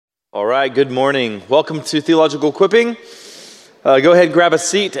All right, good morning. Welcome to Theological Equipping. Go ahead and grab a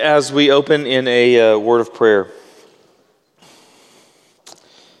seat as we open in a word of prayer.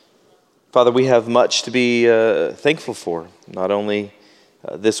 Father, we have much to be thankful for, not only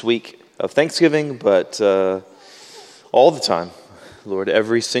this week of Thanksgiving, but all the time. Lord,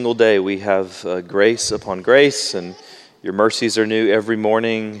 every single day we have grace upon grace, and your mercies are new every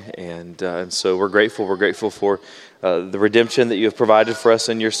morning, and so we're grateful. We're grateful for the redemption that you have provided for us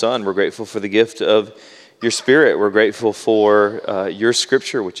in your Son. We're grateful for the gift of your Spirit. We're grateful for your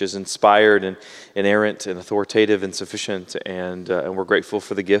Scripture, which is inspired and inerrant and authoritative and sufficient, and we're grateful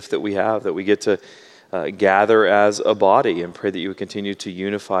for the gift that we have, that we get to gather as a body, and pray that you would continue to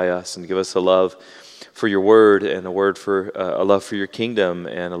unify us and give us a love for your word, and a love for your kingdom,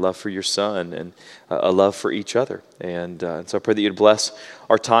 and a love for your Son, and a love for each other. And so I pray that you'd bless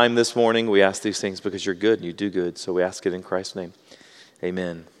our time this morning. We ask these things because you're good and you do good. So we ask it in Christ's name.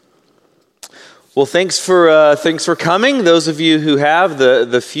 Amen. Well, thanks for coming. Those of you who have,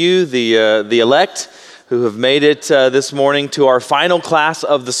 the elect who have made it this morning to our final class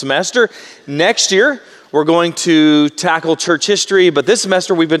of the semester. Next year, we're going to tackle church history, but this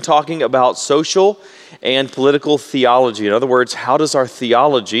semester we've been talking about social and political theology. In other words, how does our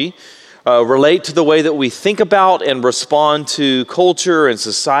theology relate to the way that we think about and respond to culture and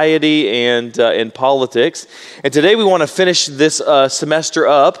society and politics? And today we want to finish this semester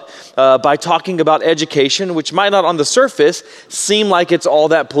up by talking about education, which might not on the surface seem like it's all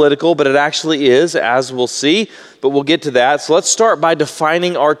that political, but it actually is, as we'll see. But we'll get to that. So let's start by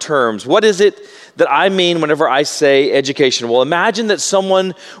defining our terms. What is it that I mean whenever I say education? Well, imagine that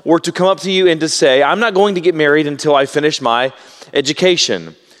someone were to come up to you and to say, I'm not going to get married until I finish my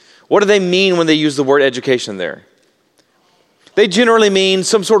education. What do they mean when they use the word education there? They generally mean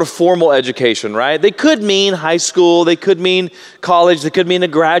some sort of formal education, right? They could mean high school, they could mean college, they could mean a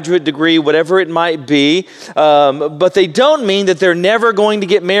graduate degree, whatever it might be. But they don't mean that they're never going to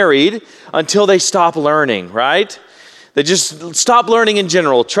get married until they stop learning, right? They just stop learning in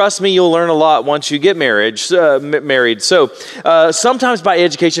general. Trust me, you'll learn a lot once you get married. So sometimes by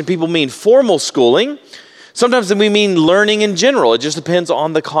education, people mean formal schooling. Sometimes we mean learning in general. It just depends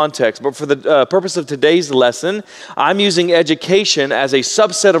on the context. But for the purpose of today's lesson, I'm using education as a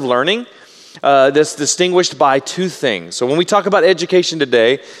subset of learning that's distinguished by two things. So when we talk about education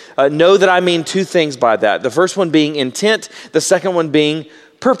today, know that I mean two things by that. The first one being intent, the second one being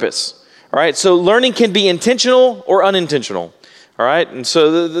purpose. All right, so learning can be intentional or unintentional. All right, and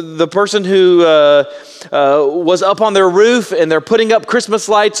so the person who was up on their roof and they're putting up Christmas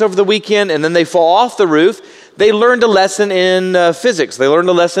lights over the weekend and then they fall off the roof, they learned a lesson in physics. They learned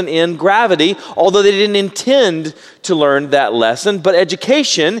a lesson in gravity, although they didn't intend to learn that lesson. But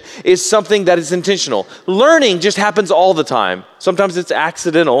education is something that is intentional. Learning just happens all the time. Sometimes it's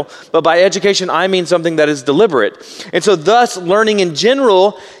accidental, but by education, I mean something that is deliberate. And so thus, learning in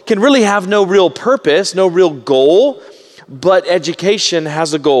general can really have no real purpose, no real goal. But education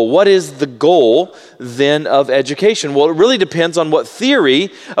has a goal. What is the goal then of education? Well, it really depends on what theory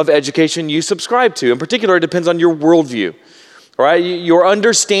of education you subscribe to. In particular, it depends on your worldview, right? Your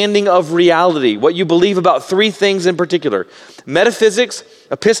understanding of reality, what you believe about three things in particular: metaphysics,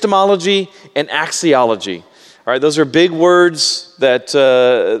 epistemology, and axiology. All right, those are big words that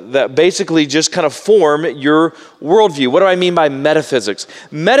basically just kind of form your worldview. What do I mean by metaphysics?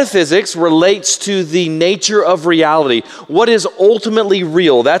 Metaphysics relates to the nature of reality. What is ultimately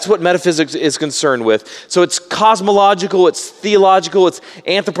real? That's what metaphysics is concerned with. So it's cosmological, it's theological, it's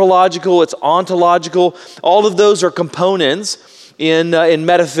anthropological, it's ontological. All of those are components in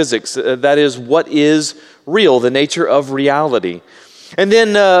metaphysics. That is what is real, the nature of reality. And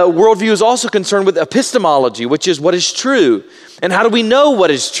then worldview is also concerned with epistemology, which is what is true. And how do we know what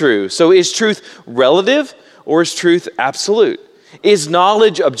is true? So is truth relative or is truth absolute? Is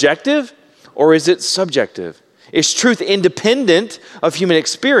knowledge objective or is it subjective? Is truth independent of human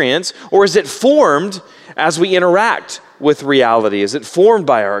experience or is it formed as we interact with reality? Is it formed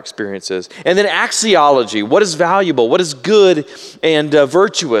by our experiences? And then axiology, what is valuable? What is good and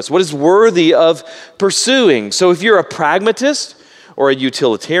virtuous? What is worthy of pursuing? So if you're a pragmatist, or a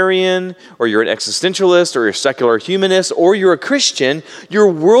utilitarian, or you're an existentialist, or you're a secular humanist, or you're a Christian,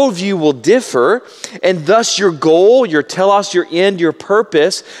 your worldview will differ, and thus your goal, your telos, your end, your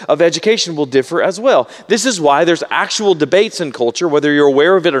purpose of education will differ as well. This is why there's actual debates in culture, whether you're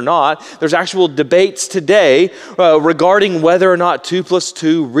aware of it or not. There's actual debates today regarding whether or not 2 +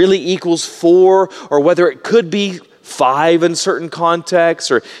 2 really equals 4, or whether it could be 5 in certain contexts,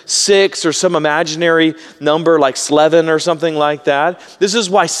 or 6, or some imaginary number like 11 or something like that. This is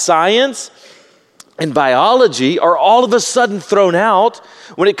why science and biology are all of a sudden thrown out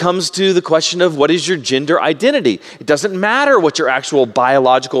when it comes to the question of what is your gender identity. It doesn't matter what your actual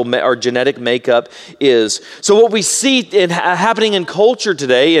biological or genetic makeup is. So what we see happening in culture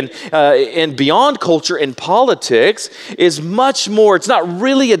today and beyond culture in politics is much more. It's not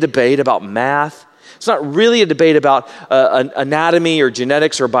really a debate about math. It's not really a debate about anatomy or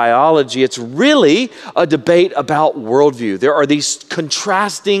genetics or biology. It's really a debate about worldview. There are these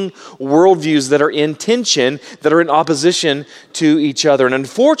contrasting worldviews that are in tension, that are in opposition to each other. And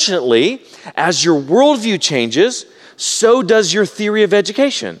unfortunately, as your worldview changes, so does your theory of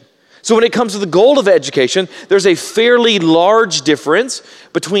education. So when it comes to the goal of education, there's a fairly large difference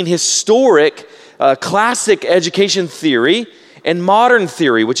between historic, classic education theory and modern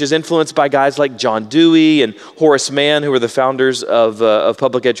theory, which is influenced by guys like John Dewey and Horace Mann, who are the founders of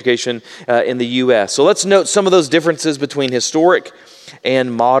public education in the U.S. So let's note some of those differences between historic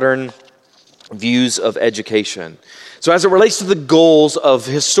and modern views of education. So as it relates to the goals of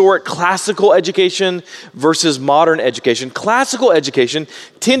historic classical education versus modern education, classical education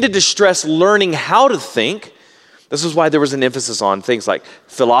tended to stress learning how to think. This is why there was an emphasis on things like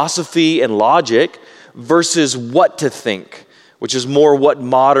philosophy and logic versus what to think, which is more what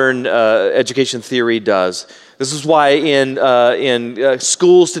modern education theory does. This is why in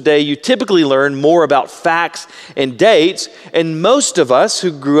schools today, you typically learn more about facts and dates, and most of us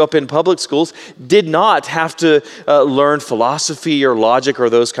who grew up in public schools did not have to learn philosophy or logic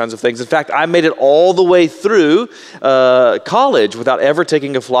or those kinds of things. In fact, I made it all the way through college without ever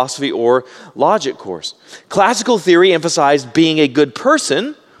taking a philosophy or logic course. Classical theory emphasized being a good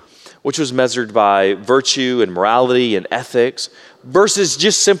person, which was measured by virtue and morality and ethics, versus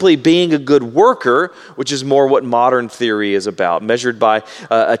just simply being a good worker, which is more what modern theory is about, measured by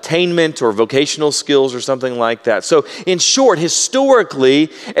attainment or vocational skills or something like that. So in short,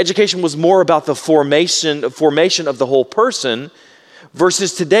 historically, education was more about the formation of the whole person,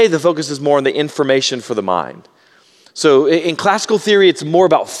 versus today the focus is more on the information for the mind. So in classical theory, it's more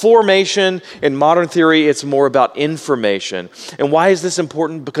about formation. In modern theory, it's more about information. And why is this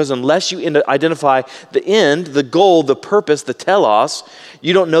important? Because unless you identify the end, the goal, the purpose, the telos,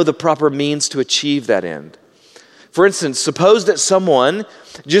 you don't know the proper means to achieve that end. For instance, suppose that someone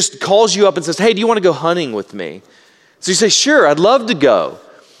just calls you up and says, "Hey, do you want to go hunting with me?" So you say, "Sure, I'd love to go."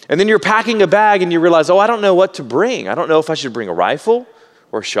 And then you're packing a bag and you realize, "Oh, I don't know what to bring. I don't know if I should bring a rifle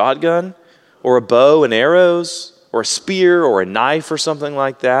or a shotgun or a bow and arrows, or a spear or a knife or something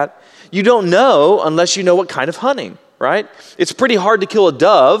like that." You don't know unless you know what kind of hunting, right? It's pretty hard to kill a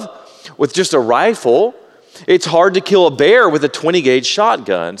dove with just a rifle. It's hard to kill a bear with a 20-gauge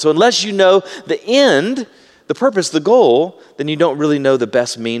shotgun. So unless you know the end, the purpose, the goal, then you don't really know the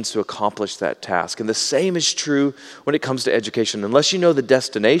best means to accomplish that task. And the same is true when it comes to education. Unless you know the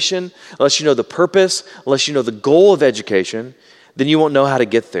destination, unless you know the purpose, unless you know the goal of education, then you won't know how to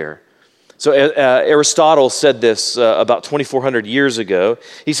get there. So Aristotle said this about 2,400 years ago.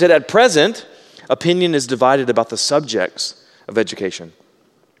 He said, "At present, opinion is divided about the subjects of education.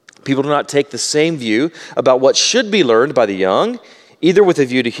 People do not take the same view about what should be learned by the young, either with a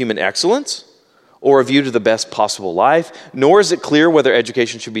view to human excellence or a view to the best possible life, nor is it clear whether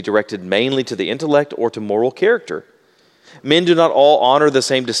education should be directed mainly to the intellect or to moral character. Men do not all honor the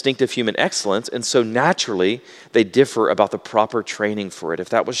same distinctive human excellence, and so naturally they differ about the proper training for it." If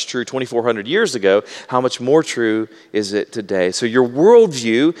that was true 2,400 years ago, how much more true is it today? So your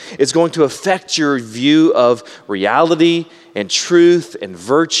worldview is going to affect your view of reality and truth and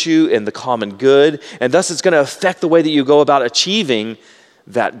virtue and the common good, and thus it's going to affect the way that you go about achieving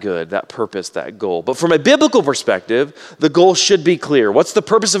that good, that purpose, that goal. But from a biblical perspective, the goal should be clear. What's the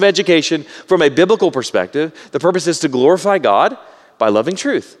purpose of education from a biblical perspective? The purpose is to glorify God by loving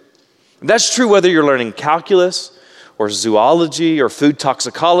truth. That's true whether you're learning calculus or zoology or food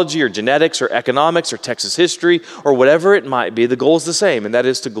toxicology or genetics or economics or Texas history or whatever it might be. The goal is the same, and that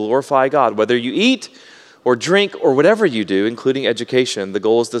is to glorify God. Whether you eat or drink or whatever you do, including education, the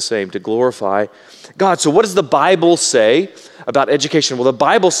goal is the same, to glorify God. So what does the Bible say about education? Well, the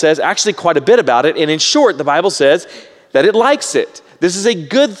Bible says actually quite a bit about it, and in short, the Bible says that it likes it. This is a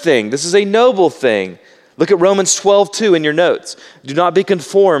good thing. This is a noble thing. Look at Romans 12:2 in your notes. "Do not be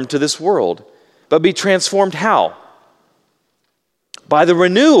conformed to this world, but be transformed" how? "By the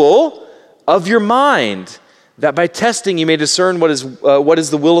renewal of your mind, that by testing you may discern what is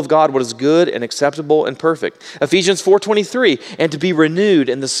the will of God, what is good and acceptable and perfect." Ephesians 4:23, "And to be renewed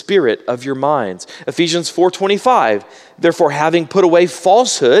in the spirit of your minds." Ephesians 4:25, "Therefore, having put away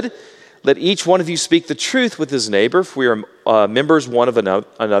falsehood, let each one of you speak the truth with his neighbor, for we are members one of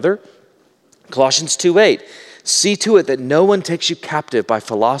another." Colossians 2:8, See to it that no one takes you captive by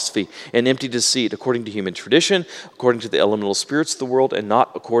philosophy and empty deceit, according to human tradition, according to the elemental spirits of the world, and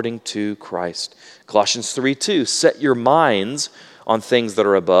not according to Christ. Colossians 3:2, set your minds on things that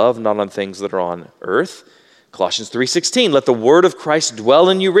are above, not on things that are on earth. Colossians 3:16, let the word of Christ dwell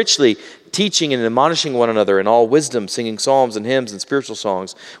in you richly, teaching and admonishing one another in all wisdom, singing psalms and hymns and spiritual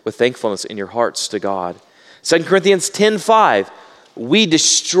songs with thankfulness in your hearts to God. 2 Corinthians 10:5, we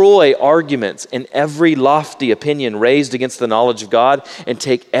destroy arguments and every lofty opinion raised against the knowledge of God and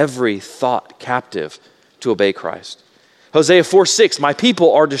take every thought captive to obey Christ. Hosea 4:6, my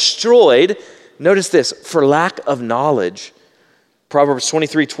people are destroyed, notice this, for lack of knowledge. Proverbs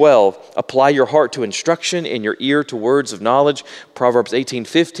 23:12, apply your heart to instruction and your ear to words of knowledge. Proverbs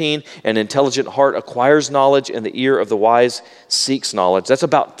 18:15, an intelligent heart acquires knowledge and the ear of the wise seeks knowledge. That's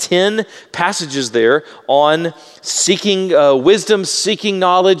about 10 passages there on seeking wisdom, seeking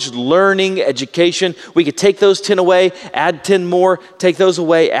knowledge, learning, education. We could take those 10 away, add 10 more, take those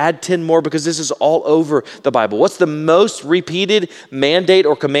away, add 10 more, because this is all over the Bible. What's the most repeated mandate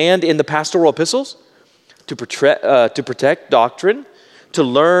or command in the pastoral epistles? To protect doctrine, to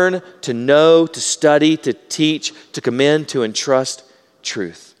learn, to know, to study, to teach, to commend, to entrust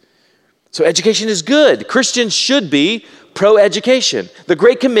truth. So education is good. Christians should be pro-education. The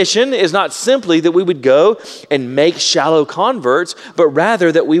Great Commission is not simply that we would go and make shallow converts, but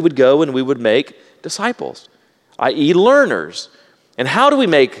rather that we would go and we would make disciples, i.e. learners. And how do we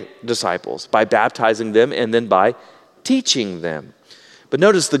make disciples? By baptizing them and then by teaching them. But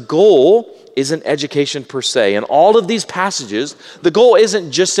notice the goal isn't education per se. In all of these passages, the goal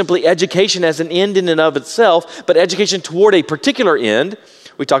isn't just simply education as an end in and of itself, but education toward a particular end.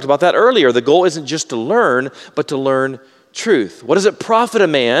 We talked about that earlier. The goal isn't just to learn, but to learn truth. What does it profit a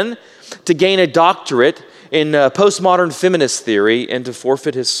man to gain a doctorate in postmodern feminist theory and to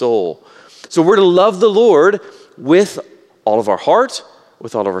forfeit his soul? So we're to love the Lord with all of our heart,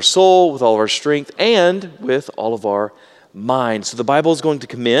 with all of our soul, with all of our strength, and with all of our mind. So the Bible is going to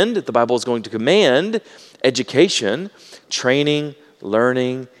commend, the Bible is going to command education, training,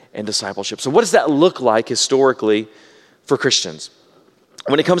 learning, and discipleship. So what does that look like historically for Christians?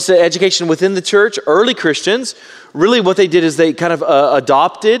 When it comes to education within the church, early Christians, really what they did is they kind of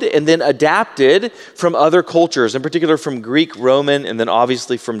adopted and then adapted from other cultures, in particular from Greek, Roman, and then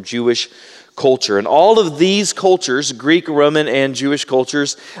obviously from Jewish culture. And all of these cultures, Greek, Roman, and Jewish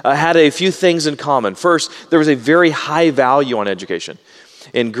cultures, had a few things in common. First, there was a very high value on education.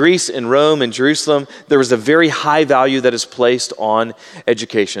 In Greece, in Rome, in Jerusalem, there was a very high value that is placed on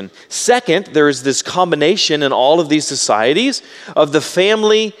education. Second, there is this combination in all of these societies of the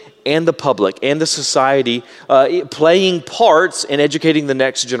family and the public and the society playing parts in educating the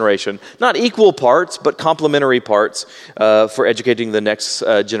next generation. Not equal parts, but complementary parts for educating the next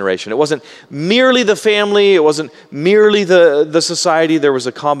generation. It wasn't merely the family, it wasn't merely the society, there was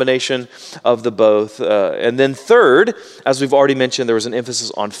a combination of the both. And then third, as we've already mentioned, there was an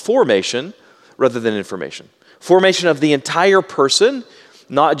emphasis on formation rather than information. Formation of the entire person,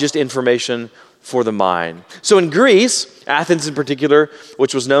 not just information for the mind. So in Greece, Athens in particular,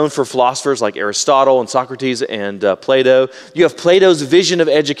 which was known for philosophers like Aristotle and Socrates and Plato, you have Plato's vision of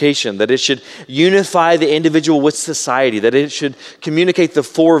education, that it should unify the individual with society, that it should communicate the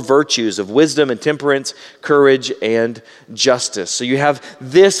four virtues of wisdom and temperance, courage, and justice. So you have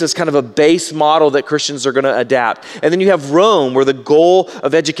this as kind of a base model that Christians are going to adapt. And then you have Rome, where the goal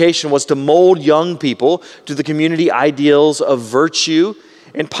of education was to mold young people to the community ideals of virtue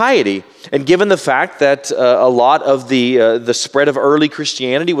and piety. And given the fact that a lot of the spread of early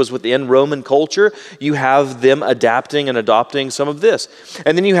Christianity was within Roman culture, you have them adapting and adopting some of this.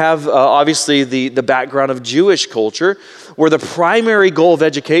 And then you have obviously the background of Jewish culture, where the primary goal of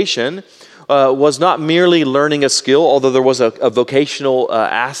education was not merely learning a skill, although there was a vocational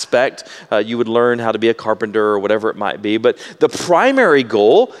aspect. You would learn how to be a carpenter or whatever it might be. But the primary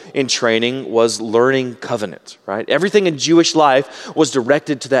goal in training was learning covenant, right? Everything in Jewish life was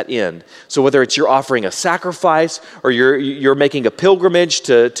directed to that end. So whether it's you're offering a sacrifice or you're making a pilgrimage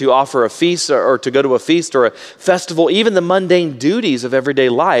to offer a feast or to go to a feast or a festival, even the mundane duties of everyday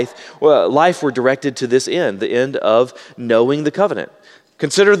life were directed to this end, the end of knowing the covenant.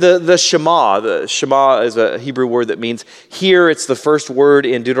 Consider the Shema. The Shema is a Hebrew word that means hear. It's the first word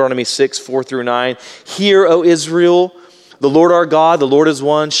in Deuteronomy 6, 4 through 9. Hear, O Israel, the Lord our God, the Lord is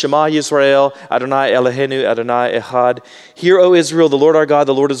one. Shema Yisrael, Adonai Eloheinu, Adonai Echad. Hear, O Israel, the Lord our God,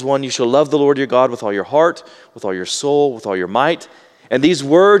 the Lord is one. You shall love the Lord your God with all your heart, with all your soul, with all your might. And these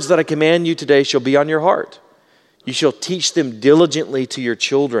words that I command you today shall be on your heart. You shall teach them diligently to your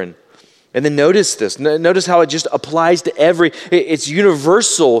children, And then notice this. Notice how it just applies to it's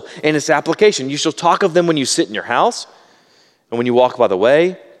universal in its application. You shall talk of them when you sit in your house, and when you walk by the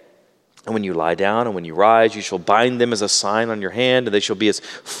way, and when you lie down, and when you rise. You shall bind them as a sign on your hand, and they shall be as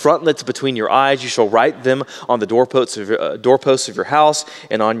frontlets between your eyes. You shall write them on the doorposts of your house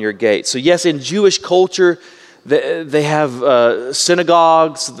and on your gates. So yes, in Jewish culture, they have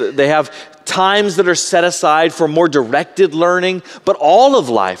synagogues, they have times that are set aside for more directed learning, but all of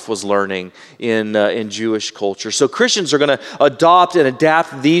life was learning in Jewish culture. So Christians are going to adopt and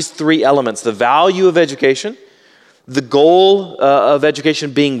adapt these three elements: the value of education, the goal of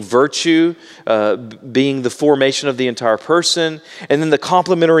education being virtue, being the formation of the entire person, and then the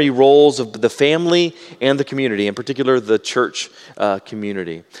complementary roles of the family and the community, in particular the church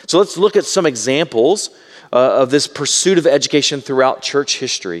community. So let's look at some examples of this pursuit of education throughout church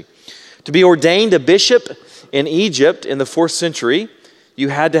history. To be ordained a bishop in Egypt in the 4th century, you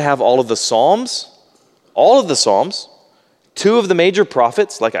had to have all of the Psalms, 2 of the major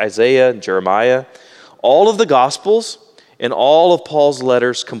prophets like Isaiah and Jeremiah, all of the Gospels, and all of Paul's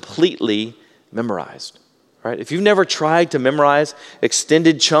letters completely memorized. Right? If you've never tried to memorize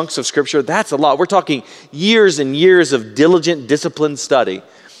extended chunks of Scripture, that's a lot. We're talking years and years of diligent, disciplined study.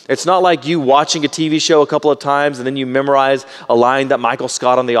 It's not like you watching a TV show a couple of times and then you memorize a line that Michael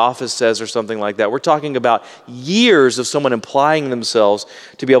Scott on The Office says or something like that. We're talking about years of someone applying themselves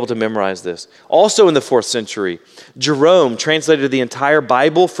to be able to memorize this. Also in the 4th century, Jerome translated the entire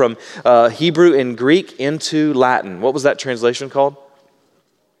Bible from Hebrew and Greek into Latin. What was that translation called?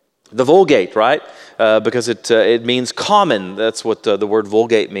 The Vulgate, right? Because it means common. That's what the word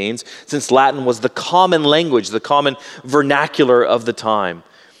Vulgate means, since Latin was the common language, the common vernacular of the time.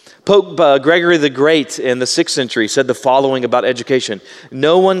 Pope Gregory the Great in the 6th century said the following about education: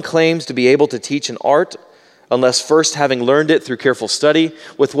 "No one claims to be able to teach an art unless first having learned it through careful study.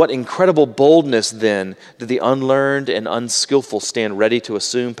 With what incredible boldness then do the unlearned and unskillful stand ready to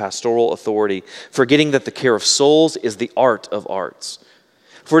assume pastoral authority, forgetting that the care of souls is the art of arts.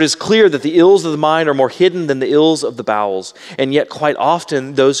 For it is clear that the ills of the mind are more hidden than the ills of the bowels, and yet quite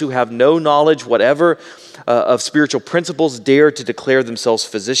often those who have no knowledge whatever of spiritual principles dare to declare themselves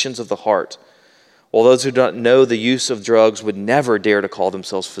physicians of the heart, while those who don't know the use of drugs would never dare to call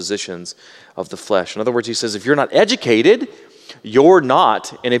themselves physicians of the flesh." In other words, he says, if you're not educated, you're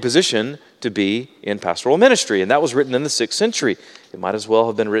not in a position to be in pastoral ministry. And that was written in the 6th century. It might as well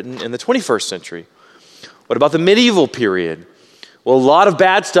have been written in the 21st century. What about the medieval period? Well, a lot of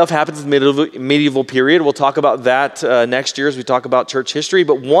bad stuff happens in the medieval period. We'll talk about that next year as we talk about church history.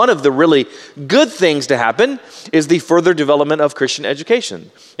 But one of the really good things to happen is the further development of Christian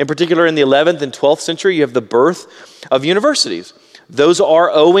education. In particular, in the 11th and 12th century, you have the birth of universities. Those are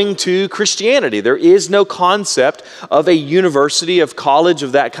owing to Christianity. There is no concept of a university, of college,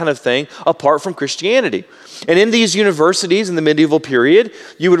 of that kind of thing, apart from Christianity. And in these universities in the medieval period,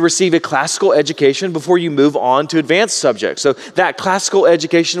 you would receive a classical education before you move on to advanced subjects. So that classical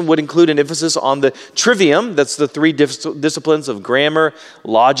education would include an emphasis on the trivium, that's the three disciplines of grammar,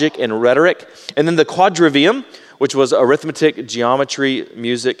 logic, and rhetoric. And then the quadrivium, which was arithmetic, geometry,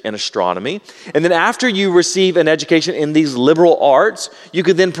 music, and astronomy. And then after you receive an education in these liberal arts, you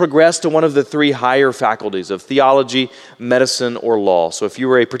could then progress to one of the three higher faculties of theology, medicine, or law. So if you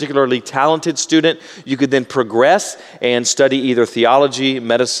were a particularly talented student, you could then progress and study either theology,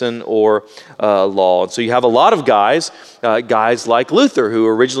 medicine, or law. And so you have a lot of guys like Luther, who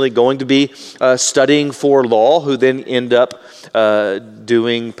were originally going to be studying for law, who then end up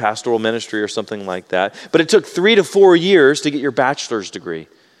doing pastoral ministry or something like that. But it took 3 to 4 years to get your bachelor's degree.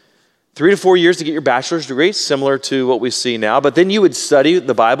 3 to 4 years to get your bachelor's degree, similar to what we see now. But then you would study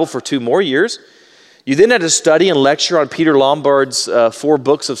the Bible for 2 more years. You then had to study and lecture on Peter Lombard's 4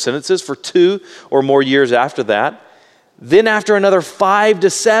 books of sentences for 2 or more years after that. Then after another 5 to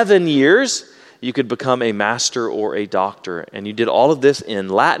 7 years, you could become a master or a doctor. And you did all of this in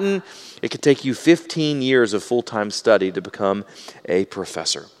Latin. It could take you 15 years of full-time study to become a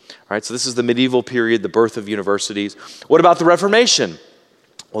professor. All right, so this is the medieval period, the birth of universities. What about the Reformation?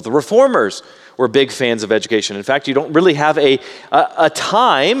 Well, the Reformers were big fans of education. In fact, you don't really have a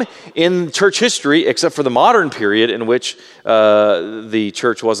time in church history, except for the modern period, in which the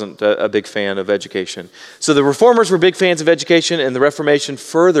church wasn't a big fan of education. So the Reformers were big fans of education, and the Reformation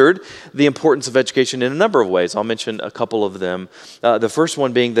furthered the importance of education in a number of ways. I'll mention a couple of them. The first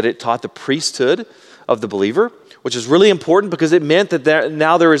one being that it taught the priesthood of the believer, which is really important because it meant that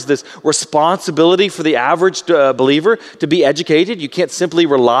now there is this responsibility for the average believer to be educated. You can't simply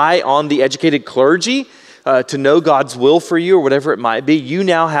rely on the educated clergy to know God's will for you or whatever it might be, you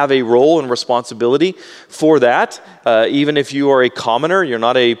now have a role and responsibility for that. Even if you are a commoner, you're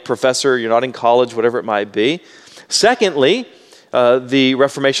not a professor, you're not in college, whatever it might be. Secondly, the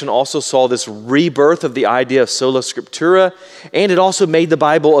Reformation also saw this rebirth of the idea of sola scriptura, and it also made the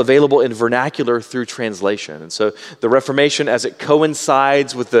Bible available in vernacular through translation. And so the Reformation, as it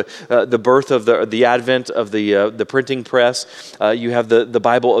coincides with the birth of the advent of the printing press, you have the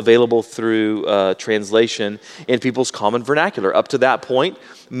Bible available through translation in people's common vernacular. Up to that point,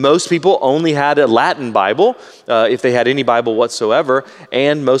 most people only had a Latin Bible, if they had any Bible whatsoever,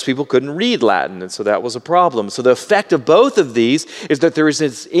 and most people couldn't read Latin, and so that was a problem. So the effect of both of these is that there is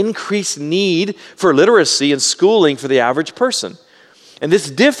this increased need for literacy and schooling for the average person. And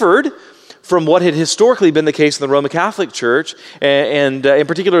this differed from what had historically been the case in the Roman Catholic Church, and in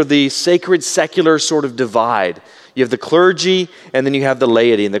particular the sacred secular sort of divide. You have the clergy, and then you have the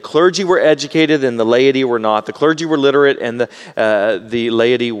laity. And the clergy were educated, and the laity were not. The clergy were literate, and the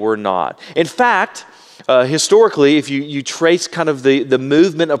laity were not. In fact, historically, if you trace kind of the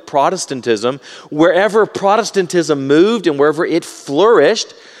movement of Protestantism, wherever Protestantism moved and wherever it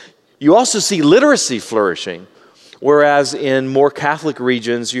flourished, you also see literacy flourishing. Whereas in more Catholic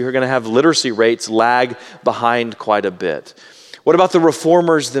regions, you're going to have literacy rates lag behind quite a bit. What about the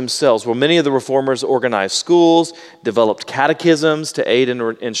reformers themselves? Well, many of the reformers organized schools, developed catechisms to aid in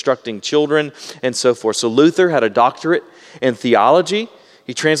instructing children, and so forth. So Luther had a doctorate in theology.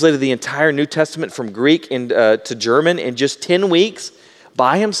 He translated the entire New Testament from Greek to German in just 10 weeks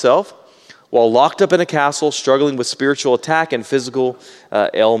by himself, while locked up in a castle, struggling with spiritual attack and physical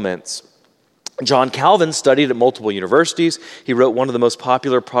ailments. John Calvin studied at multiple universities. He wrote one of the most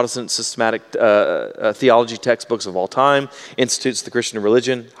popular Protestant systematic theology textbooks of all time, Institutes of the Christian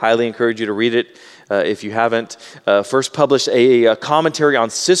Religion. Highly encourage you to read it if you haven't. First published a commentary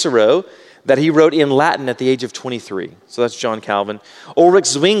on Cicero that he wrote in Latin at the age of 23. So that's John Calvin. Ulrich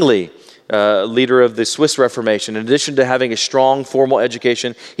Zwingli, leader of the Swiss Reformation. In addition to having a strong formal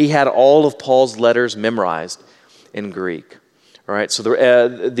education, he had all of Paul's letters memorized in Greek. All right, so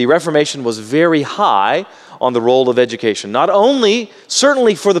the Reformation was very high on the role of education. Not only,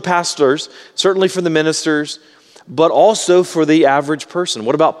 certainly for the pastors, certainly for the ministers, but also for the average person.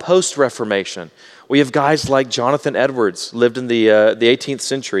 What about post-Reformation? We have guys like Jonathan Edwards, lived in the 18th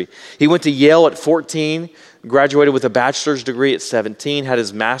century. He went to Yale at 14, graduated with a bachelor's degree at 17, had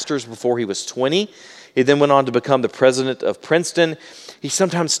his master's before he was 20. He then went on to become the president of Princeton. He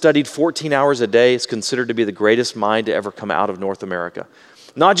sometimes studied 14 hours a day. Is considered to be the greatest mind to ever come out of North America.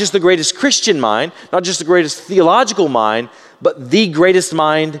 Not just the greatest Christian mind, not just the greatest theological mind, but the greatest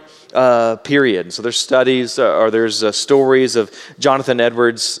mind, period. So there's studies, or there's stories of Jonathan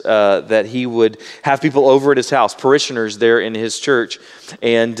Edwards that he would have people over at his house, parishioners there in his church,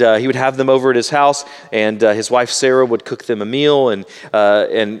 and he would have them over at his house, and his wife Sarah would cook them a meal, and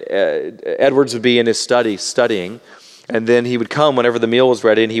Edwards would be in his studying. And then he would come whenever the meal was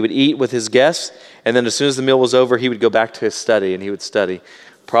ready, and he would eat with his guests. And then as soon as the meal was over, he would go back to his study, and he would study.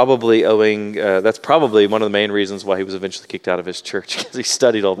 That's probably one of the main reasons why he was eventually kicked out of his church, because he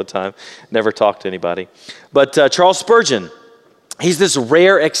studied all the time, never talked to anybody. But Charles Spurgeon, he's this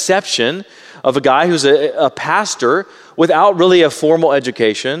rare exception of a guy who's a pastor without really a formal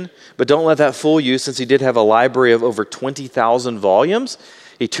education. But don't let that fool you, since he did have a library of over 20,000 volumes.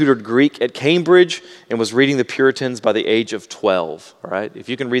 He tutored Greek at Cambridge and was reading the Puritans by the age of 12, all right? If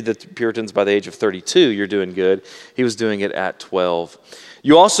you can read the Puritans by the age of 32, you're doing good. He was doing it at 12.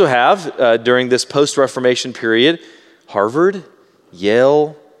 You also have, during this post-Reformation period, Harvard,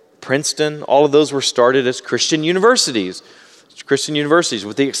 Yale, Princeton, all of those were started as Christian universities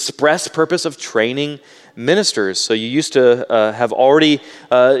with the express purpose of training ministers. So you used to already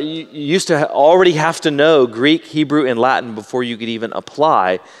have to know Greek, Hebrew, and Latin before you could even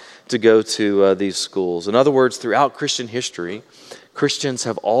apply to go to these schools. In other words, throughout Christian history, Christians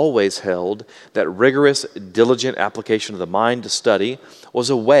have always held that rigorous, diligent application of the mind to study was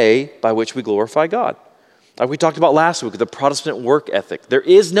a way by which we glorify God. Like we talked about last week, the Protestant work ethic. There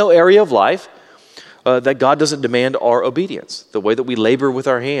is no area of life that God doesn't demand our obedience. The way that we labor with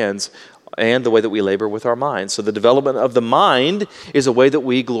our hands and the way that we labor with our minds. So the development of the mind is a way that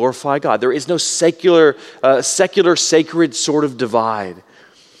we glorify God. There is no secular, sacred sort of divide.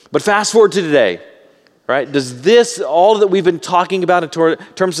 But fast forward to today, right? Does this, all that we've been talking about in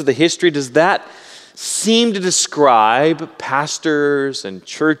terms of the history, does that seem to describe pastors and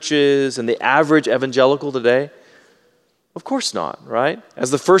churches and the average evangelical today? Of course not, right?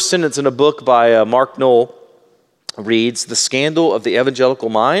 As the first sentence in a book by Mark Knoll reads, "The scandal of the evangelical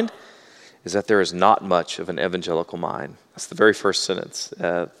mind is that there is not much of an evangelical mind. That's the very first sentence.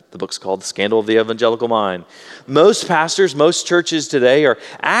 The book's called The Scandal of the Evangelical Mind. Most pastors, most churches today are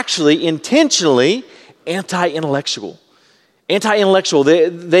actually intentionally anti-intellectual. Anti-intellectual.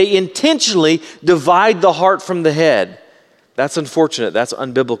 They intentionally divide the heart from the head. That's unfortunate. That's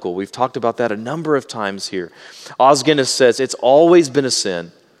unbiblical. We've talked about that a number of times here. Os Guinness says, it's always been a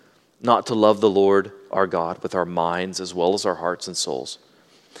sin not to love the Lord our God with our minds as well as our hearts and souls.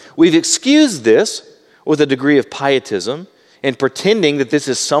 We've excused this with a degree of pietism and pretending that this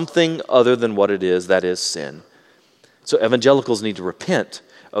is something other than what it is, that is sin. So evangelicals need to repent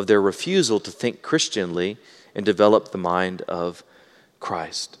of their refusal to think Christianly and develop the mind of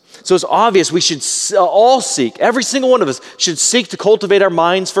Christ. So it's obvious we should all seek, every single one of us should seek to cultivate our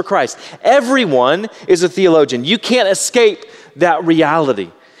minds for Christ. Everyone is a theologian. You can't escape that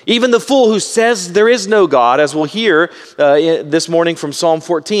reality. Even the fool who says there is no God, as we'll hear this morning from Psalm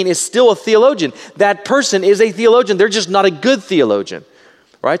 14, is still a theologian. That person is a theologian. They're just not a good theologian,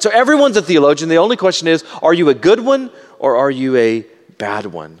 right? So everyone's a theologian. The only question is, are you a good one or are you a bad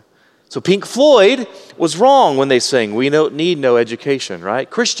one? So Pink Floyd was wrong when they sang, we don't need no education, right?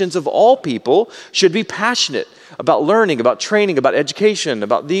 Christians of all people should be passionate about learning, about training, about education,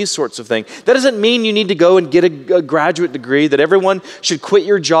 about these sorts of things. That doesn't mean you need to go and get a graduate degree, that everyone should quit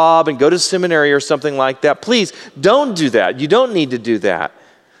your job and go to seminary or something like that. Please, don't do that. You don't need to do that.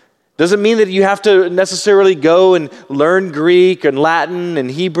 Doesn't mean that you have to necessarily go and learn Greek and Latin and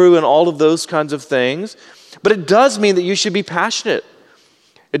Hebrew and all of those kinds of things. But it does mean that you should be passionate.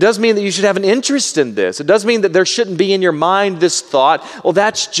 It does mean that you should have an interest in this. It does mean that there shouldn't be in your mind this thought, well,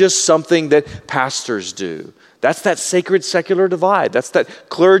 that's just something that pastors do. That's that sacred secular divide. That's that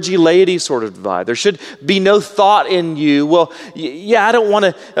clergy laity sort of divide. There should be no thought in you, well, yeah, I don't want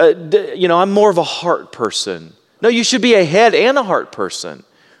to, I'm more of a heart person. No, you should be a head and a heart person.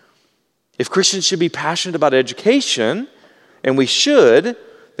 If Christians should be passionate about education, and we should,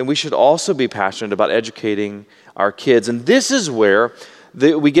 then we should also be passionate about educating our kids. And this is where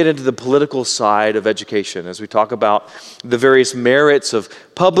we get into the political side of education as we talk about the various merits of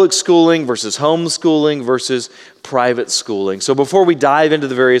public schooling versus homeschooling versus private schooling. So before we dive into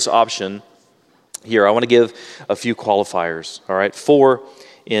the various options here, I want to give a few qualifiers, all right? 4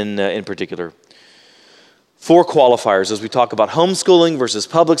 in particular. 4 qualifiers as we talk about homeschooling versus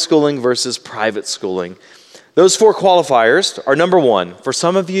public schooling versus private schooling. Those 4 qualifiers are, number 1, for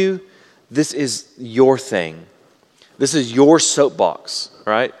some of you, this is your thing. This is your soapbox,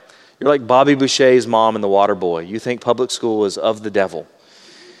 right? You're like Bobby Boucher's mom in The Water Boy. You think public school is of the devil.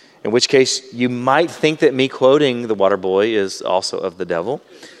 In which case, you might think that me quoting The Water Boy is also of the devil.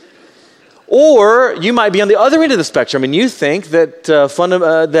 Or you might be on the other end of the spectrum and you think that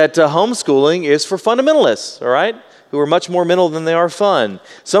homeschooling is for fundamentalists, all right? Who are much more mental than they are fun.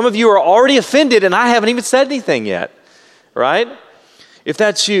 Some of you are already offended and I haven't even said anything yet, right? If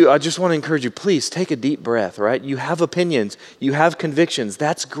that's you, I just want to encourage you, please take a deep breath, right? You have opinions, you have convictions,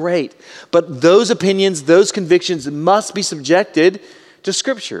 that's great. But those opinions, those convictions must be subjected to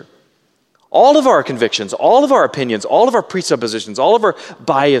Scripture. All of our convictions, all of our opinions, all of our presuppositions, all of our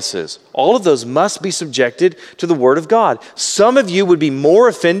biases, all of those must be subjected to the Word of God. Some of you would be more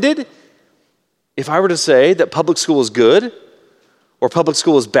offended if I were to say that public school is good or public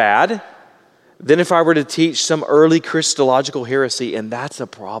school is bad than if I were to teach some early Christological heresy, and that's a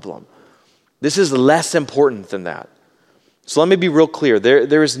problem. This is less important than that. So let me be real clear.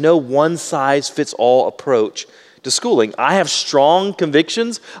 There is no one-size-fits-all approach to schooling. I have strong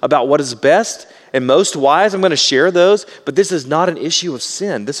convictions about what is best and most wise. I'm going to share those, but this is not an issue of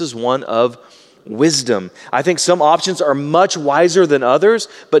sin. This is one of wisdom. I think some options are much wiser than others,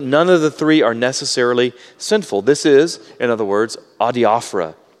 but none of the 3 are necessarily sinful. This is, in other words,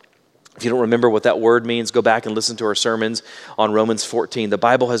 adiaphora. If you don't remember what that word means, go back and listen to our sermons on Romans 14. The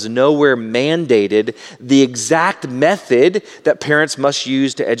Bible has nowhere mandated the exact method that parents must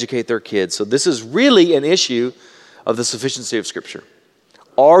use to educate their kids. So this is really an issue of the sufficiency of Scripture.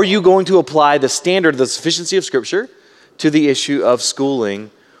 Are you going to apply the standard of the sufficiency of Scripture to the issue of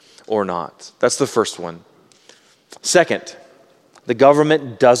schooling or not? That's the first one. Second, the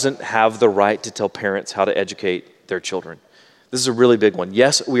government doesn't have the right to tell parents how to educate their children. This is a really big one.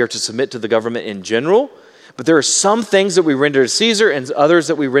 Yes, we are to submit to the government in general, but there are some things that we render to Caesar and others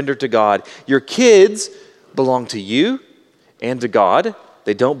that we render to God. Your kids belong to you and to God.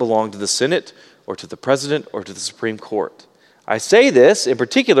 They don't belong to the Senate or to the President or to the Supreme Court. I say this in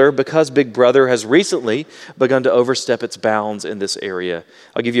particular because Big Brother has recently begun to overstep its bounds in this area.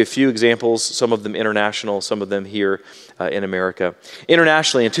 I'll give you a few examples, some of them international, some of them here in America.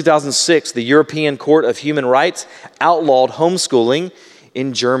 Internationally, in 2006, the European Court of Human Rights outlawed homeschooling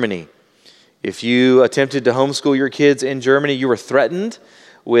in Germany. If you attempted to homeschool your kids in Germany, you were threatened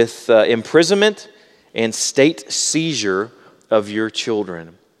with imprisonment and state seizure of your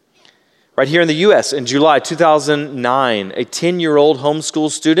children. Right here in the U.S., in July 2009, a 10-year-old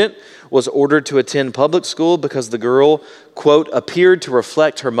homeschool student was ordered to attend public school because the girl, quote, appeared to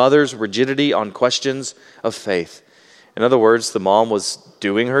reflect her mother's rigidity on questions of faith. In other words, the mom was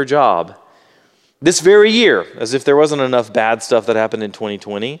doing her job. This very year, as if there wasn't enough bad stuff that happened in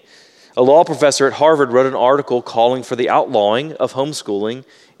 2020, a law professor at Harvard wrote an article calling for the outlawing of homeschooling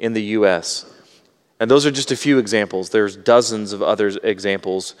in the U.S. And those are just a few examples. There's dozens of other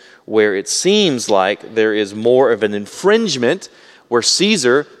examples where it seems like there is more of an infringement, where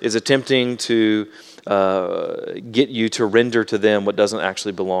Caesar is attempting to get you to render to them what doesn't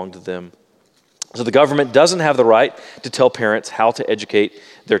actually belong to them. So the government doesn't have the right to tell parents how to educate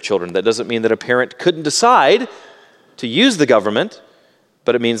their children. That doesn't mean that a parent couldn't decide to use the government,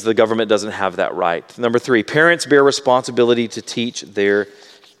 but it means the government doesn't have that right. Number 3, parents bear responsibility to teach their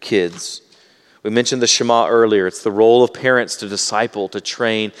kids. We mentioned the Shema earlier. It's the role of parents to disciple, to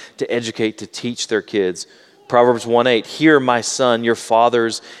train, to educate, to teach their kids. Proverbs 1:8, hear, my son, your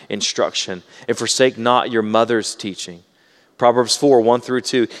father's instruction, and forsake not your mother's teaching. Proverbs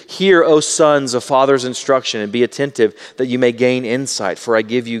 4:1-2, hear, O sons, a father's instruction, and be attentive that you may gain insight, for I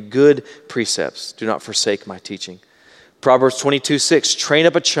give you good precepts. Do not forsake my teaching. Proverbs 22:6, train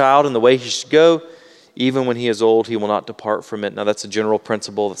up a child in the way he should go. Even when he is old, he will not depart from it. Now that's a general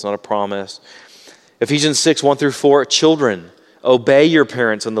principle. That's not a promise. Ephesians 6:1-4, children, obey your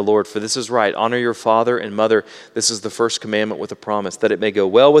parents in the Lord, for this is right. Honor your father and mother. This is the first commandment with a promise, that it may go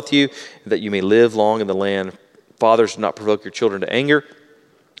well with you, and that you may live long in the land. Fathers, do not provoke your children to anger,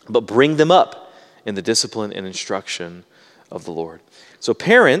 but bring them up in the discipline and instruction of the Lord. So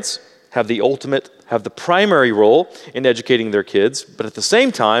parents have the primary role in educating their kids, but at the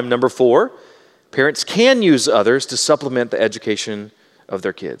same time, number 4, parents can use others to supplement the education of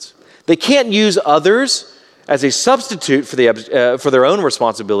their kids. They can't use others as a substitute for their own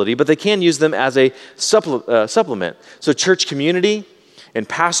responsibility, but they can use them as a supplement. So church community and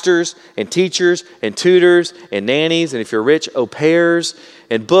pastors and teachers and tutors and nannies, and if you're rich, au pairs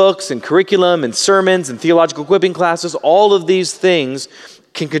and books and curriculum and sermons and theological equipping classes, all of these things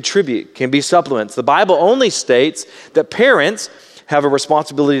can contribute, can be supplements. The Bible only states that parents have a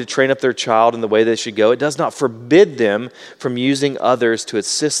responsibility to train up their child in the way they should go. It does not forbid them from using others to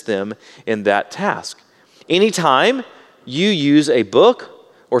assist them in that task. Anytime you use a book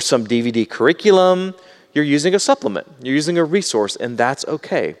or some DVD curriculum, you're using a supplement. You're using a resource, and that's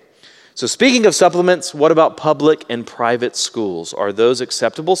okay. So speaking of supplements, what about public and private schools? Are those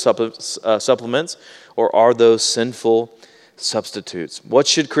acceptable supplements, or are those sinful substitutes? What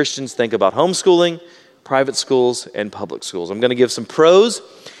should Christians think about homeschooling, private schools, and public schools? I'm going to give some pros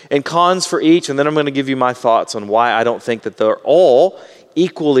and cons for each, and then I'm going to give you my thoughts on why I don't think that they're all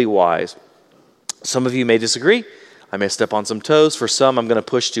equally wise. Some of you may disagree. I may step on some toes. For some, I'm going to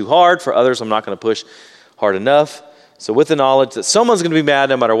push too hard. For others, I'm not going to push hard enough. So with the knowledge that someone's going to be mad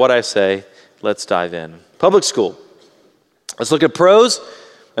no matter what I say, let's dive in. Public school. Let's look at pros,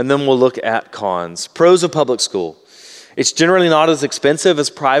 and then we'll look at cons. Pros of public school. It's generally not as expensive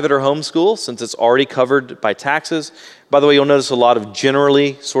as private or homeschool since it's already covered by taxes. By the way, you'll notice a lot of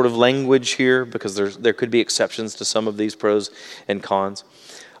generally sort of language here because there could be exceptions to some of these pros and cons.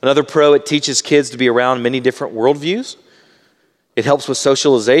 Another pro, it teaches kids to be around many different worldviews. It helps with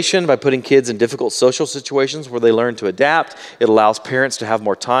socialization by putting kids in difficult social situations where they learn to adapt. It allows parents to have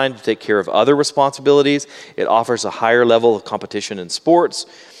more time to take care of other responsibilities. It offers a higher level of competition in sports.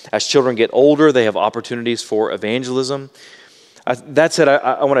 As children get older, they have opportunities for evangelism. That said,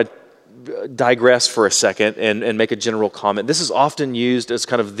 I want to digress for a second and make a general comment. This is often used as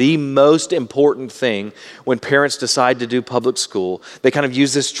kind of the most important thing when parents decide to do public school. They kind of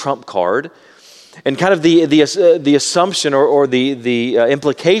use this trump card. And kind of the assumption or the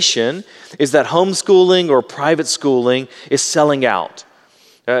implication is that homeschooling or private schooling is selling out.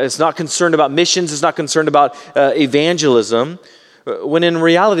 It's not concerned about missions. It's not concerned about evangelism. When in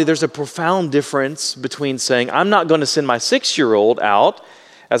reality, there's a profound difference between saying, I'm not going to send my 6-year-old out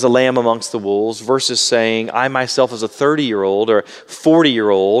as a lamb amongst the wolves versus saying, I myself as a 30-year-old or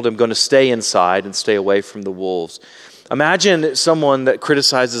 40-year-old am going to stay inside and stay away from the wolves. Imagine someone that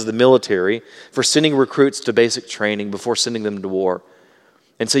criticizes the military for sending recruits to basic training before sending them to war.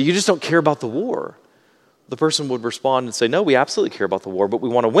 And so you just don't care about the war. The person would respond and say, no, we absolutely care about the war, but we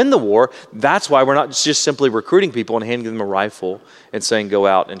want to win the war. That's why we're not just simply recruiting people and handing them a rifle and saying, go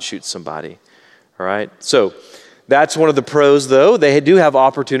out and shoot somebody. All right? So that's one of the pros, though. They do have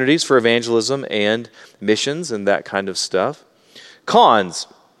opportunities for evangelism and missions and that kind of stuff. Cons.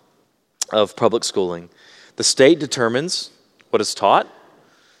 of public schooling. The state determines what is taught.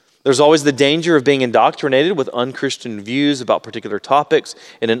 There's always the danger of being indoctrinated with unchristian views about particular topics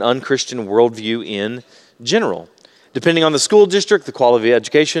and an unchristian worldview in general. Depending on the school district, the quality of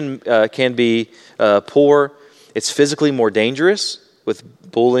education can be poor. It's physically more dangerous with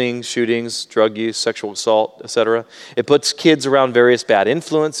bullying, shootings, drug use, sexual assault, etc. It puts kids around various bad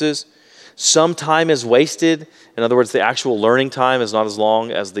influences. Some time is wasted. In other words, the actual learning time is not as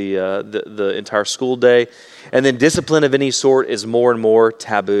long as the entire school day. And then discipline of any sort is more and more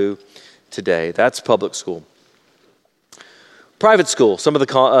taboo today. That's public school. Private school, some of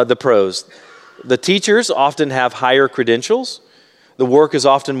the pros. The teachers often have higher credentials. The work is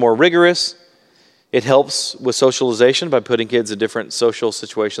often more rigorous. It helps with socialization by putting kids in different social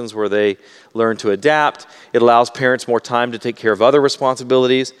situations where they learn to adapt. It allows parents more time to take care of other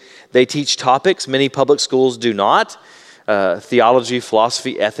responsibilities. They teach topics many public schools do not. Theology,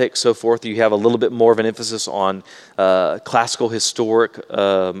 philosophy, ethics, so forth. You have a little bit more of an emphasis on classical, historic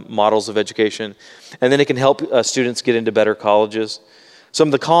models of education. And then it can help students get into better colleges. Some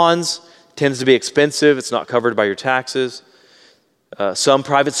of the cons tends to be expensive. It's not covered by your taxes. Some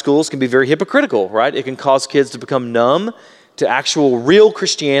private schools can be very hypocritical, right? It can cause kids to become numb to actual real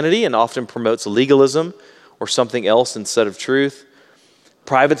Christianity and often promotes legalism or something else instead of truth.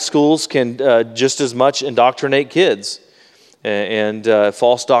 Private schools can just as much indoctrinate kids, and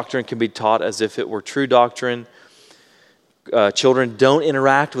false doctrine can be taught as if it were true doctrine. Children don't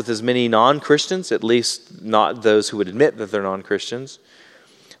interact with as many non-Christians, at least not those who would admit that they're non-Christians.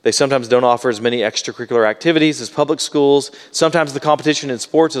 They sometimes don't offer as many extracurricular activities as public schools. Sometimes the competition in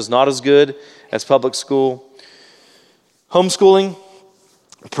sports is not as good as public school. Homeschooling,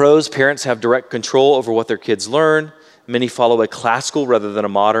 pros, parents have direct control over what their kids learn. Many follow a classical rather than a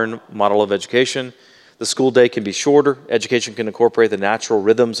modern model of education. The school day can be shorter. Education can incorporate the natural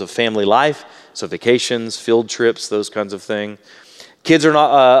rhythms of family life, so vacations, field trips, those kinds of things. Kids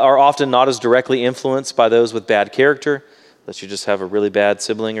are often not as directly influenced by those with bad character, unless you just have a really bad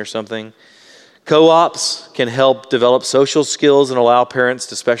sibling or something. Co-ops can help develop social skills and allow parents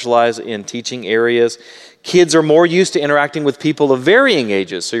to specialize in teaching areas. Kids are more used to interacting with people of varying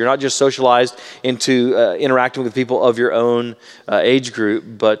ages, so you're not just socialized into interacting with people of your own age group,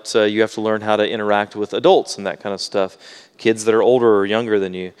 but you have to learn how to interact with adults and that kind of stuff, kids that are older or younger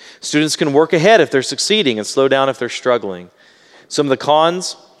than you. Students can work ahead if they're succeeding and slow down if they're struggling. Some of the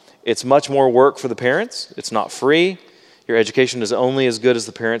cons, it's much more work for the parents. It's not free. Your education is only as good as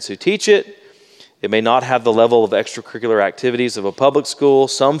the parents who teach it. It may not have the level of extracurricular activities of a public school.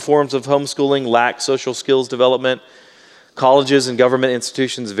 Some forms of homeschooling lack social skills development. Colleges and government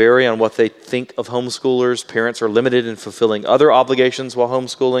institutions vary on what they think of homeschoolers. Parents are limited in fulfilling other obligations while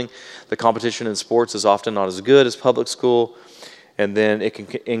homeschooling. The competition in sports is often not as good as public school. And then it can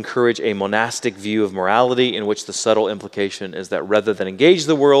encourage a monastic view of morality in which the subtle implication is that rather than engage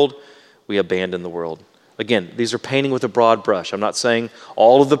the world, we abandon the world. Again, these are painting with a broad brush. I'm not saying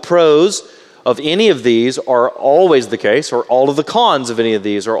all of the pros of any of these are always the case, or all of the cons of any of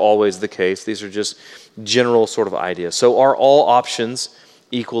these are always the case. These are just general sort of ideas. So are all options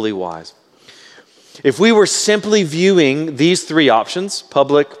equally wise? If we were simply viewing these three options,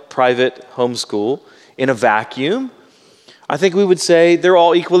 public, private, homeschool, in a vacuum, I think we would say they're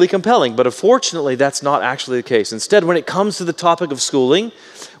all equally compelling, but unfortunately that's not actually the case. Instead, when it comes to the topic of schooling,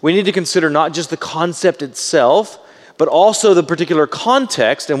 we need to consider not just the concept itself, but also the particular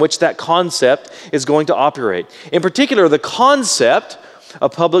context in which that concept is going to operate. In particular, the concept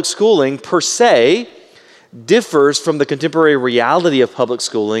of public schooling per se differs from the contemporary reality of public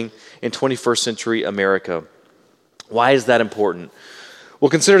schooling in 21st century America. Why is that important? Well,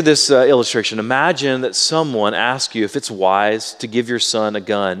 consider this illustration. Imagine that someone asks you if it's wise to give your son a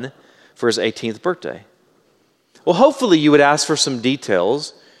gun for his 18th birthday. Well, hopefully you would ask for some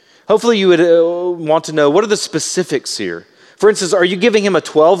details. Hopefully you would want to know, what are the specifics here? For instance, are you giving him a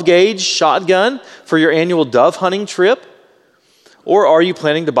 12-gauge shotgun for your annual dove hunting trip? Or are you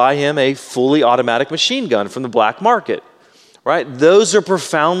planning to buy him a fully automatic machine gun from the black market? Right? Those are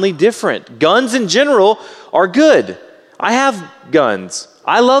profoundly different. Guns in general are good. I have guns.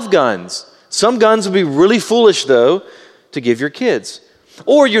 I love guns. Some guns would be really foolish, though, to give your kids.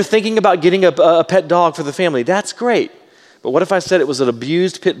 Or you're thinking about getting a pet dog for the family. That's great. But what if I said it was an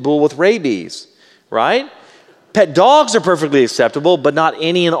abused pit bull with rabies, right? Pet dogs are perfectly acceptable, but not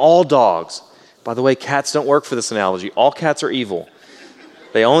any and all dogs. By the way, cats don't work for this analogy. All cats are evil.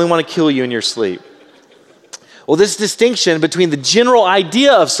 They only want to kill you in your sleep. Well, this distinction between the general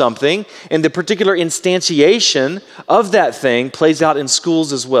idea of something and the particular instantiation of that thing plays out in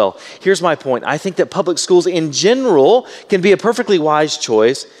schools as well. Here's my point. I think that public schools in general can be a perfectly wise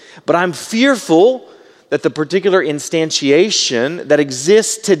choice, but I'm fearful that the particular instantiation that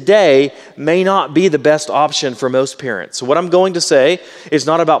exists today may not be the best option for most parents. So what I'm going to say is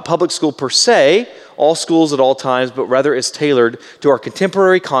not about public school per se, all schools at all times, but rather is tailored to our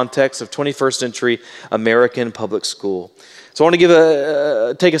contemporary context of 21st century American public school. So I want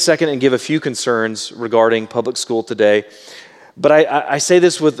to take a second and give a few concerns regarding public school today. But I say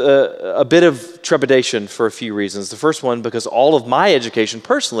this with a bit of trepidation for a few reasons. The first one, because all of my education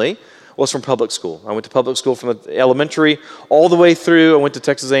personally was from public school. I went to public school from elementary all the way through. I went to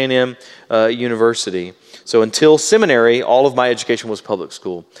Texas A&M University. So until seminary, all of my education was public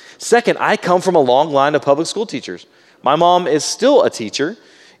school. Second, I come from a long line of public school teachers. My mom is still a teacher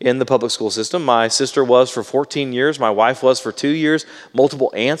in the public school system. My sister was for 14 years. My wife was for 2 years.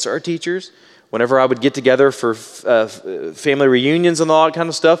 Multiple aunts are teachers. Whenever I would get together for family reunions and all that kind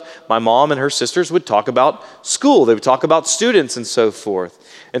of stuff, my mom and her sisters would talk about school. They would talk about students and so forth.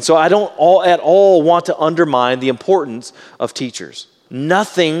 And so I don't at all want to undermine the importance of teachers.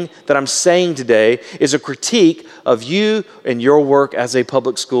 Nothing that I'm saying today is a critique of you and your work as a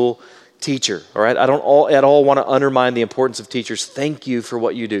public school teacher. All right? I don't at all want to undermine the importance of teachers. Thank you for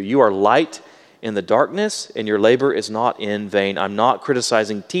what you do. You are light in the darkness, and your labor is not in vain. I'm not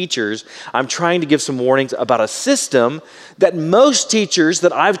criticizing teachers. I'm trying to give some warnings about a system that most teachers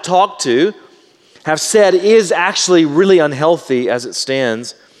that I've talked to have said is actually really unhealthy as it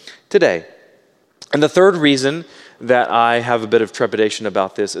stands today. And the third reason that I have a bit of trepidation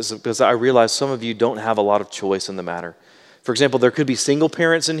about this is because I realize some of you don't have a lot of choice in the matter. For example, there could be single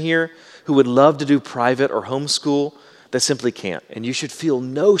parents in here who would love to do private or homeschool that simply can't. And you should feel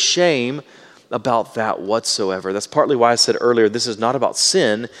no shame about that whatsoever. That's partly why I said earlier, this is not about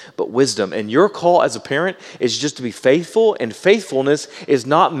sin, but wisdom. And your call as a parent is just to be faithful, and faithfulness is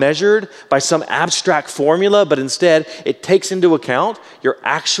not measured by some abstract formula, but instead it takes into account your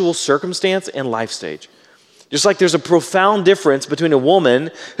actual circumstance and life stage. Just like there's a profound difference between a woman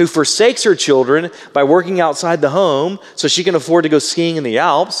who forsakes her children by working outside the home so she can afford to go skiing in the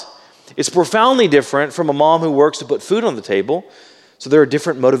Alps, it's profoundly different from a mom who works to put food on the table. So there are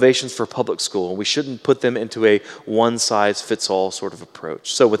different motivations for public school, and we shouldn't put them into a one-size-fits-all sort of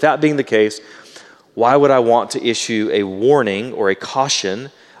approach. So with that being the case, why would I want to issue a warning or a caution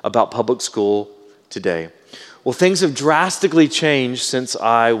about public school today? Well, things have drastically changed since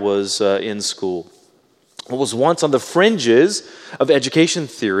I was in school. What was once on the fringes of education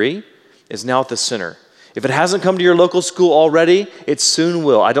theory is now at the center. If it hasn't come to your local school already, it soon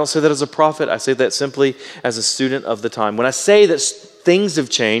will. I don't say that as a prophet. I say that simply as a student of the time. When I say that things have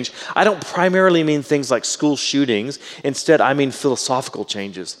changed, I don't primarily mean things like school shootings. Instead, I mean philosophical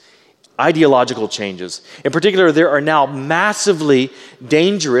changes, ideological changes. In particular, there are now massively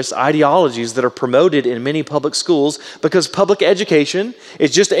dangerous ideologies that are promoted in many public schools because public education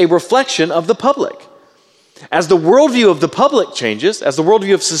is just a reflection of the public. As the worldview of the public changes, as the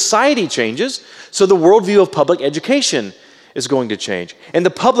worldview of society changes, so the worldview of public education is going to change. And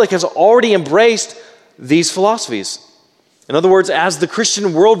the public has already embraced these philosophies. In other words, as the Christian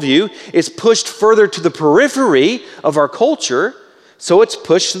worldview is pushed further to the periphery of our culture, so it's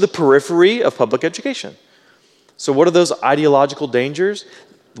pushed to the periphery of public education. So what are those ideological dangers?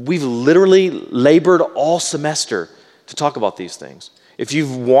 We've literally labored all semester to talk about these things. If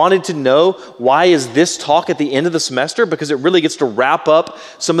you've wanted to know why is this talk at the end of the semester, because it really gets to wrap up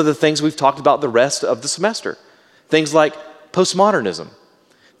some of the things we've talked about the rest of the semester. Things like postmodernism,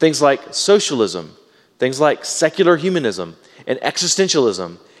 things like socialism, things like secular humanism and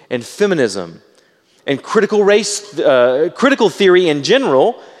existentialism and feminism and critical theory in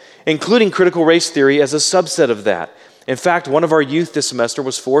general, including critical race theory as a subset of that. In fact, one of our youth this semester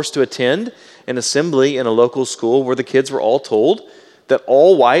was forced to attend an assembly in a local school where the kids were all told that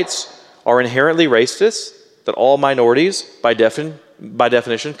all whites are inherently racist, that all minorities, by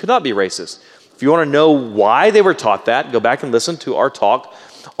definition, could not be racist. If you want to know why they were taught that, go back and listen to our talk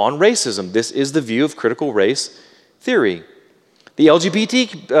on racism. This is the view of critical race theory. The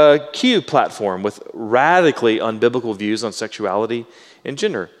LGBTQ platform with radically unbiblical views on sexuality and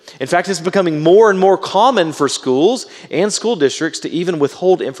gender. In fact, it's becoming more and more common for schools and school districts to even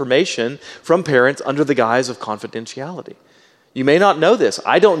withhold information from parents under the guise of confidentiality. You may not know this.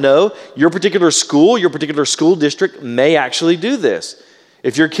 I don't know. Your particular school district may actually do this.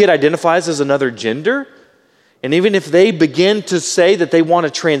 If your kid identifies as another gender, and even if they begin to say that they want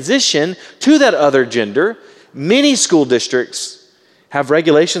to transition to that other gender, many school districts have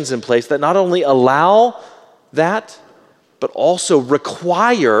regulations in place that not only allow that, but also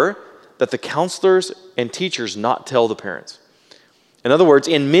require that the counselors and teachers not tell the parents. In other words,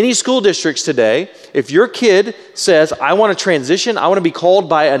 in many school districts today, if your kid says, I want to transition, I want to be called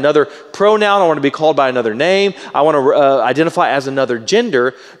by another pronoun, I want to be called by another name, I want to identify as another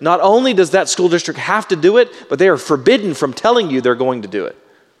gender, not only does that school district have to do it, but they are forbidden from telling you they're going to do it.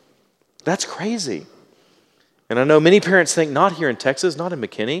 That's crazy. And I know many parents think, not here in Texas, not in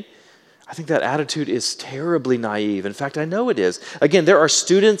McKinney. I think that attitude is terribly naive. In fact, I know it is. Again, there are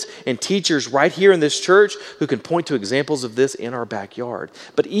students and teachers right here in this church who can point to examples of this in our backyard.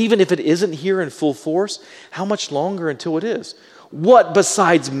 But even if it isn't here in full force, how much longer until it is? What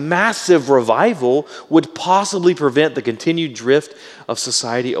besides massive revival would possibly prevent the continued drift of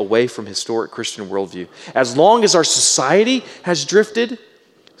society away from historic Christian worldview? As long as our society has drifted,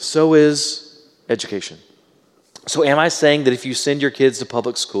 so is education. So am I saying that if you send your kids to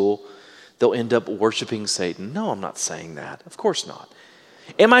public school, they'll end up worshiping Satan? No, I'm not saying that. Of course not.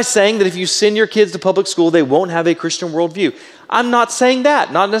 Am I saying that if you send your kids to public school, they won't have a Christian worldview? I'm not saying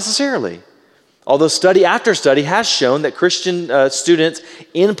that, not necessarily. Although study after study has shown that Christian students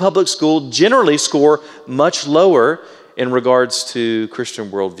in public school generally score much lower in regards to Christian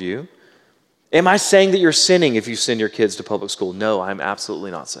worldview. Am I saying that you're sinning if you send your kids to public school? No, I'm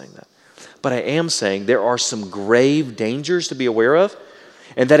absolutely not saying that. But I am saying there are some grave dangers to be aware of,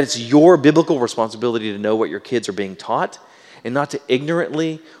 and that it's your biblical responsibility to know what your kids are being taught and not to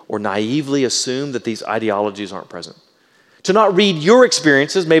ignorantly or naively assume that these ideologies aren't present. To not read your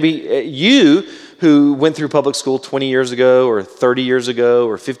experiences, maybe you who went through public school 20 years ago or 30 years ago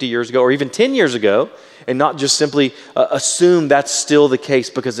or 50 years ago or even 10 years ago, and not just simply assume that's still the case,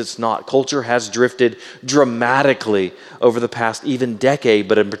 because it's not. Culture has drifted dramatically over the past even decade,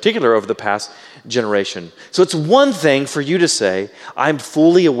 but in particular over the past generation. So it's one thing for you to say, I'm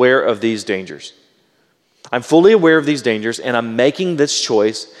fully aware of these dangers. I'm fully aware of these dangers, and I'm making this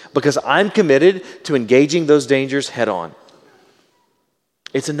choice because I'm committed to engaging those dangers head on.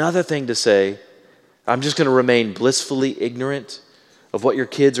 It's another thing to say, I'm just going to remain blissfully ignorant of what your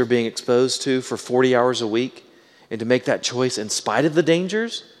kids are being exposed to for 40 hours a week, and to make that choice in spite of the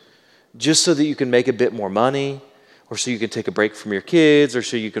dangers, just so that you can make a bit more money, or so you can take a break from your kids, or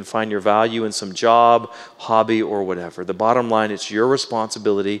so you can find your value in some job, hobby, or whatever. The bottom line, it's your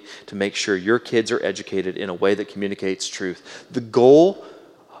responsibility to make sure your kids are educated in a way that communicates truth. The goal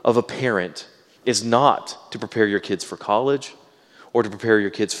of a parent is not to prepare your kids for college or to prepare your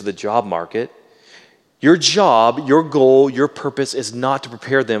kids for the job market. Your job, your goal, your purpose is not to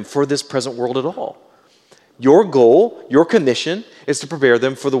prepare them for this present world at all. Your goal, your commission, is to prepare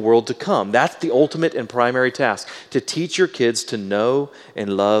them for the world to come. That's the ultimate and primary task, to teach your kids to know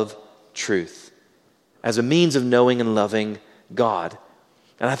and love truth as a means of knowing and loving God.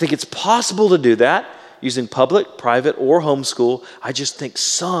 And I think it's possible to do that using public, private, or homeschool. I just think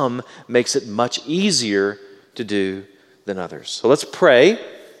some makes it much easier to do than others. So let's pray,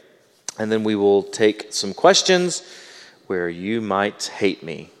 and then we will take some questions where you might hate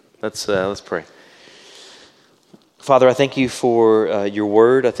me. Let's pray. Father, I thank you for your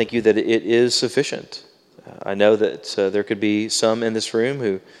word. I thank you that it is sufficient. I know that there could be some in this room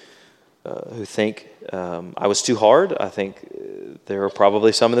who think I was too hard. I think there are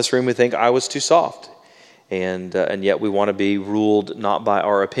probably some in this room who think I was too soft. And yet we want to be ruled not by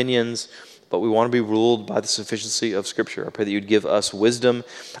our opinions, but we want to be ruled by the sufficiency of Scripture. I pray that you'd give us wisdom.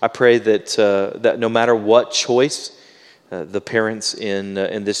 I pray that that no matter what choice the parents in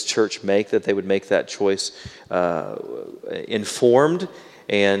this church make, that they would make that choice informed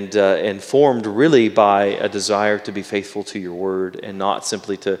and informed really by a desire to be faithful to your word, and not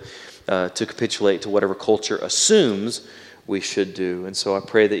simply to capitulate to whatever culture assumes we should do. And so I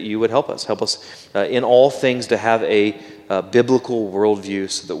pray that you would help us in all things to have a biblical worldview,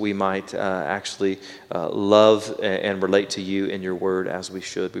 so that we might actually love and relate to you in your word as we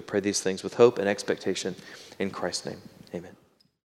should. We pray these things with hope and expectation in Christ's name. Amen.